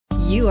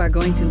You are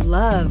going to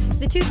love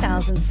the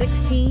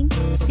 2016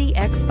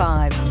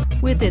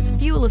 CX-5. With its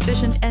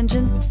fuel-efficient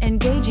engine,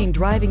 engaging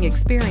driving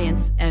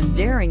experience, and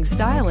daring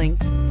styling,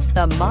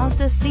 the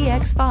Mazda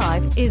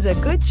CX-5 is a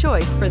good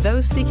choice for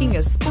those seeking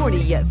a sporty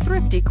yet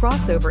thrifty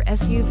crossover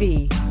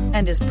SUV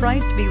and is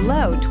priced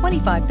below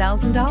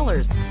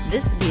 $25,000.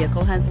 This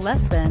vehicle has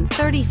less than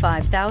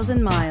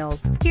 35,000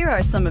 miles. Here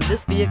are some of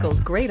this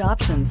vehicle's great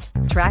options: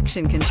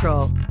 traction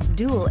control,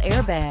 dual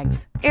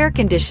airbags, air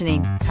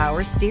conditioning,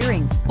 power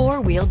steering,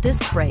 four-wheel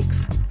disc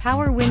brakes,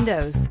 power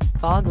windows,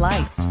 fog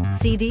lights,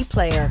 CD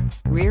player,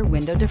 rear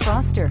window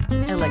defroster,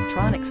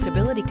 electronic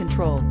stability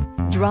control.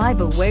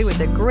 Drive away with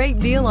a great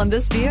deal on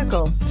this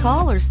vehicle.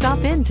 Call or stop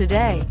in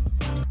today.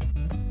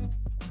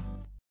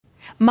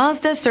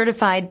 Mazda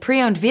certified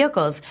pre-owned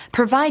vehicles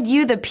provide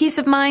you the peace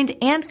of mind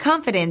and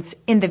confidence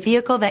in the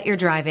vehicle that you're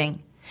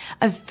driving.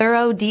 A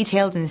thorough,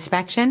 detailed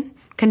inspection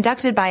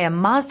conducted by a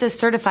Mazda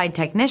certified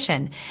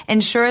technician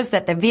ensures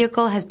that the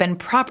vehicle has been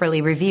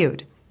properly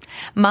reviewed.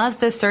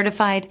 Mazda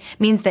certified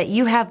means that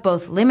you have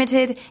both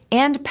limited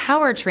and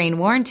powertrain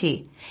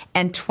warranty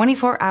and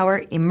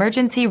 24-hour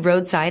emergency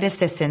roadside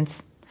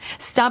assistance.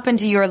 Stop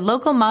into your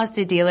local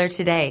Mazda dealer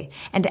today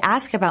and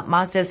ask about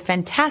Mazda's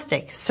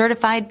fantastic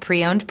certified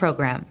pre-owned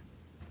program.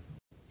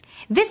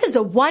 This is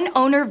a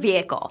one-owner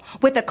vehicle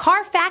with a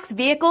CARFAX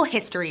Vehicle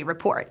History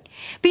Report.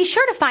 Be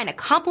sure to find a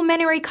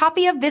complimentary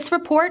copy of this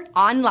report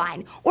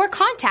online or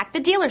contact the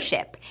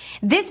dealership.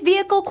 This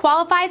vehicle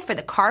qualifies for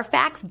the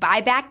CARFAX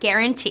Buyback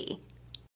Guarantee.